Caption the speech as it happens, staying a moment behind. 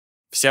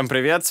Всем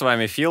привет, с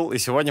вами Фил, и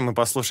сегодня мы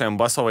послушаем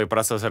басовый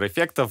процессор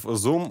эффектов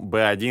ZOOM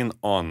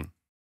B1ON.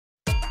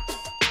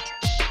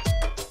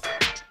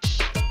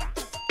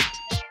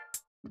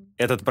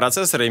 Этот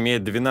процессор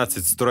имеет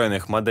 12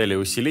 встроенных моделей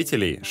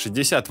усилителей,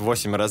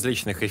 68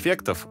 различных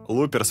эффектов,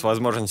 лупер с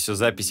возможностью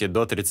записи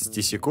до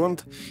 30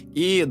 секунд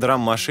и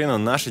драм-машину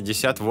на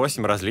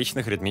 68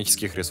 различных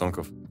ритмических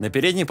рисунков. На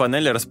передней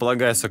панели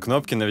располагаются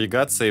кнопки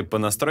навигации по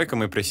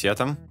настройкам и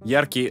пресетам,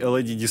 яркий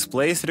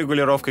LED-дисплей с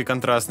регулировкой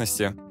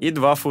контрастности и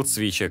два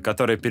фут-свитча,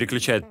 которые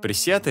переключают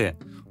пресеты,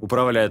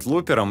 управляют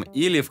лупером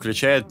или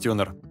включают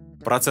тюнер.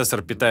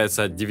 Процессор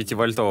питается от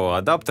 9-вольтового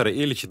адаптера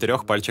или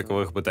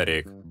 4-пальчиковых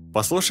батареек.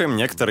 Послушаем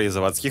некоторые из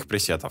заводских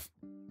пресетов.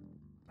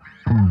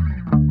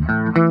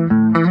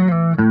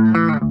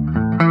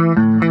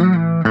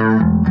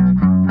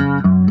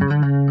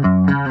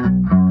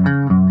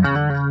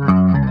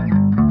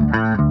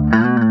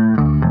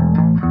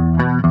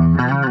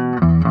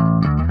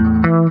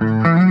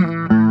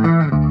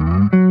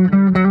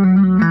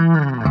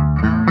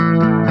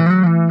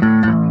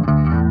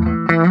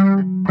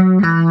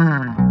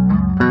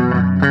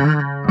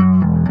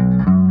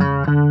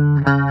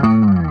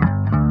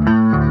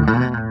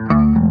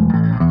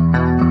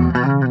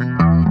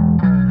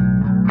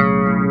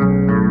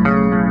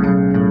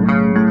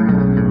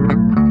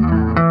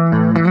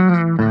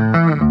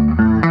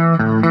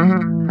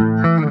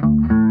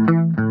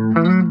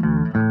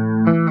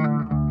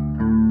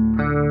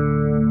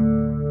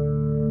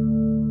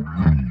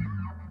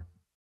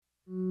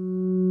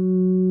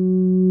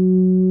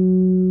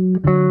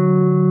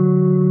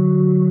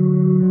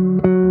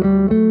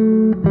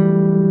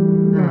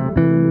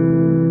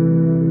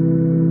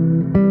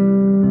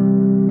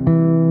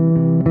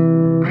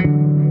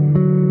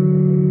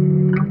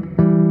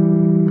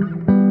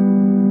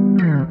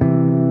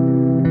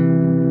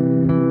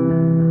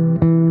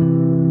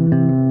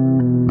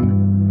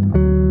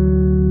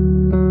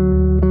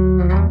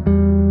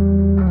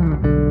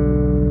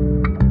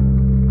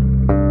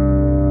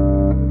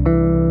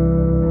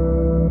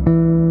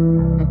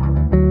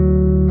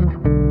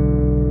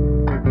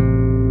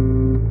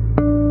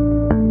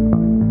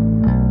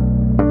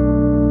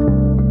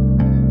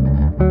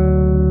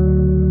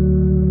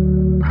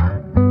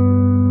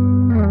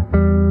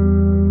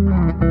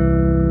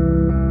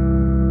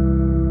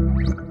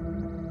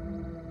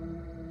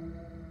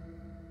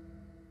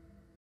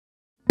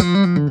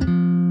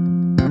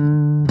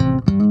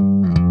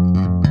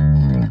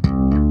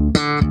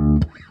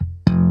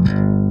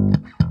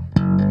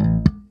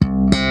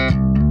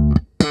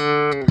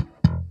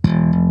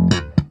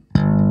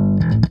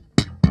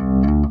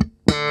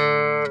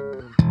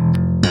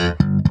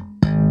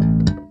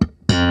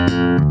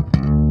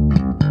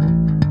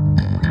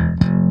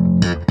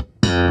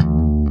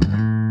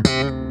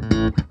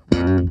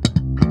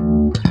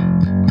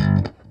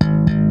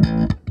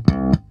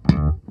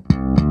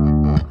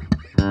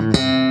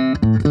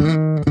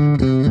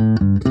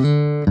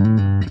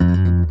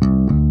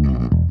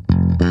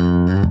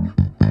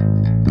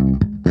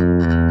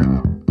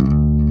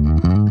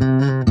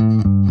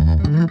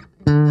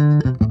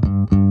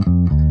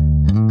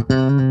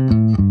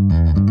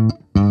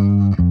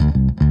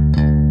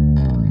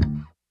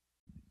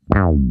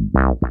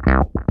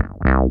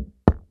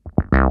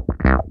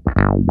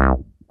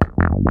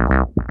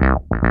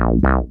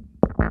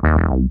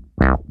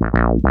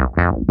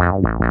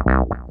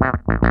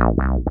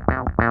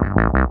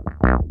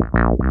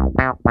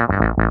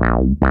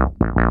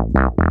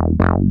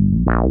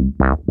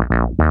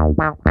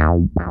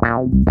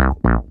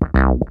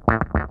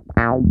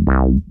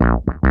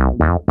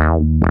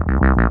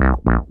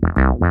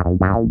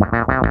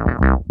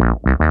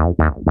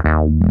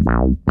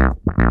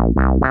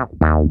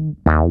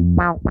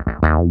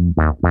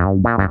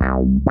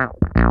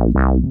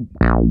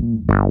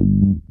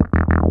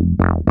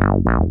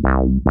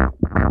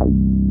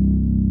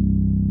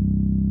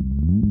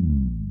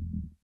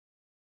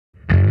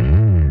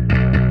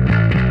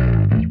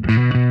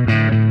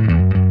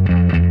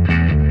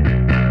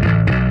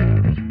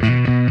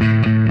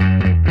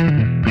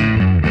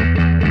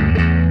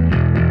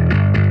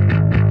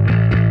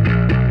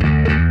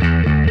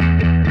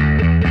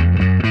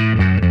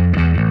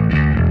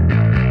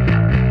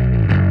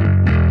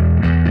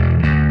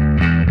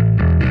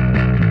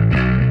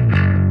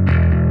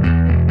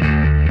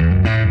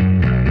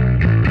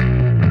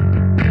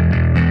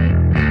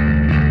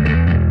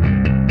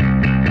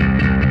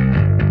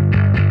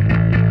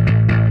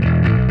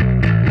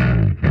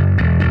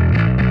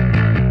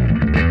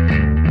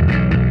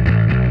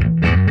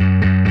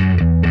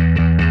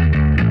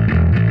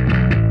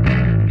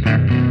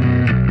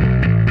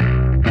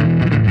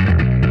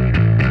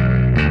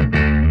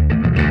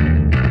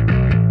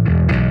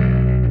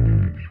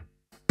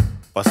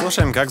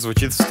 Послушаем, как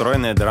звучит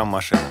встроенная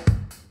драм-машина.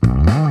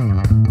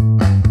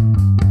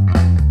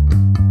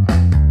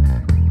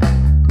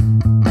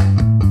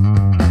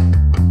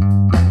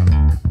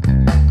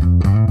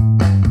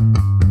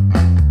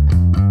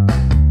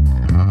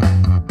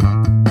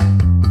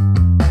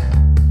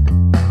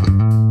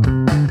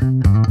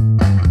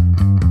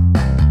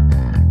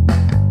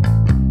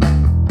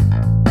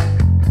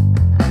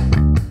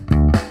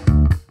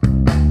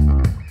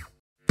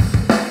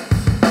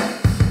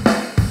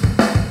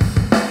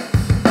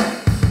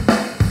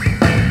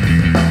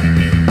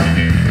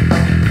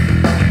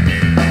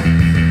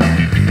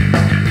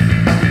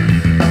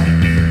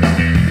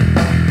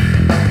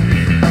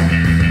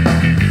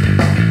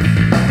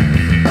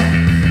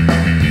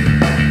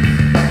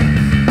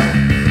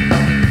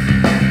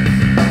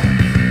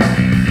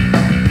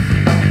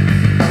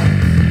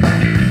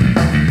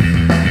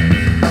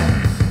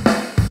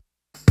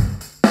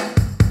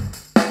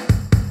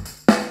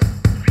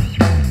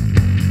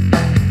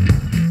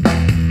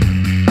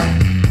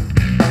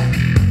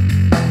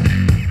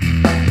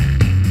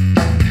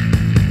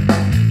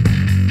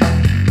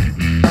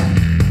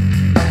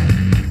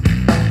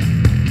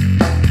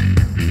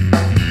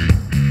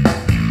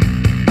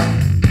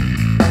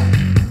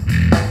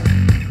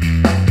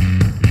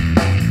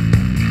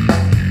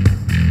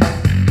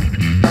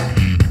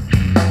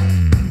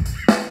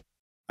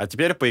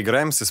 теперь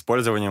поиграем с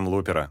использованием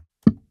лупера.